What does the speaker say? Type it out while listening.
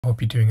Hope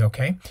you're doing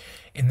okay.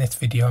 In this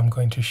video I'm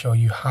going to show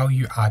you how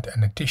you add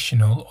an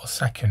additional or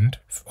second,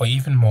 or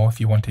even more if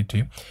you wanted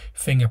to,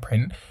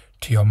 fingerprint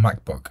to your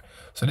MacBook.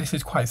 So this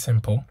is quite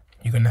simple.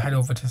 You're going to head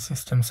over to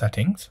System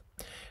Settings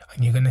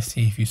and you're going to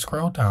see, if you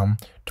scroll down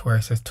to where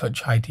it says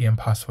Touch ID and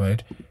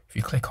Password, if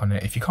you click on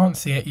it, if you can't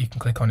see it you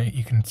can click on it,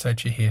 you can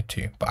search it here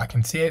too, but I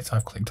can see it so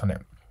I've clicked on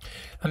it.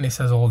 And it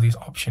says all these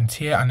options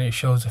here and it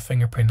shows the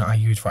fingerprint that I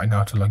use right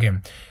now to log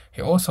in.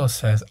 It also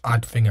says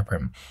add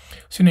fingerprint.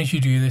 As soon as you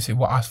do this, it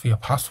will ask for your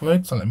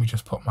password, so let me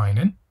just put mine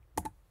in.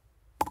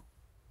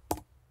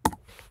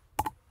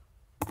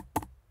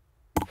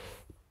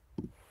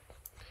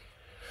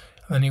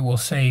 And then it will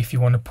say if you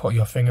want to put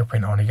your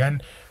fingerprint on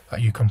again,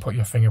 that you can put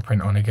your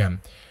fingerprint on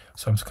again.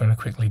 So I'm just going to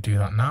quickly do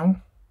that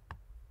now.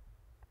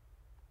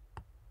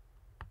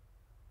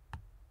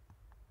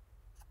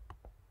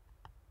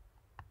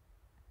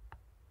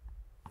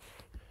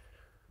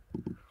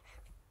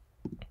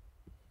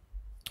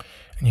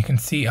 And you can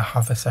see I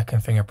have a second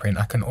fingerprint.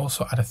 I can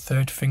also add a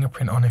third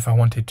fingerprint on if I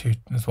wanted to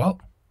as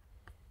well.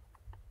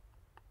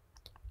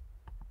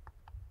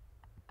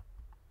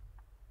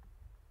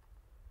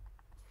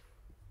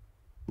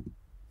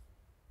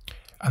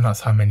 And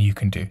that's how many you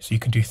can do. So you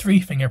can do 3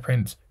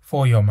 fingerprints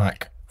for your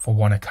Mac for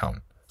one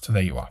account. So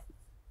there you are.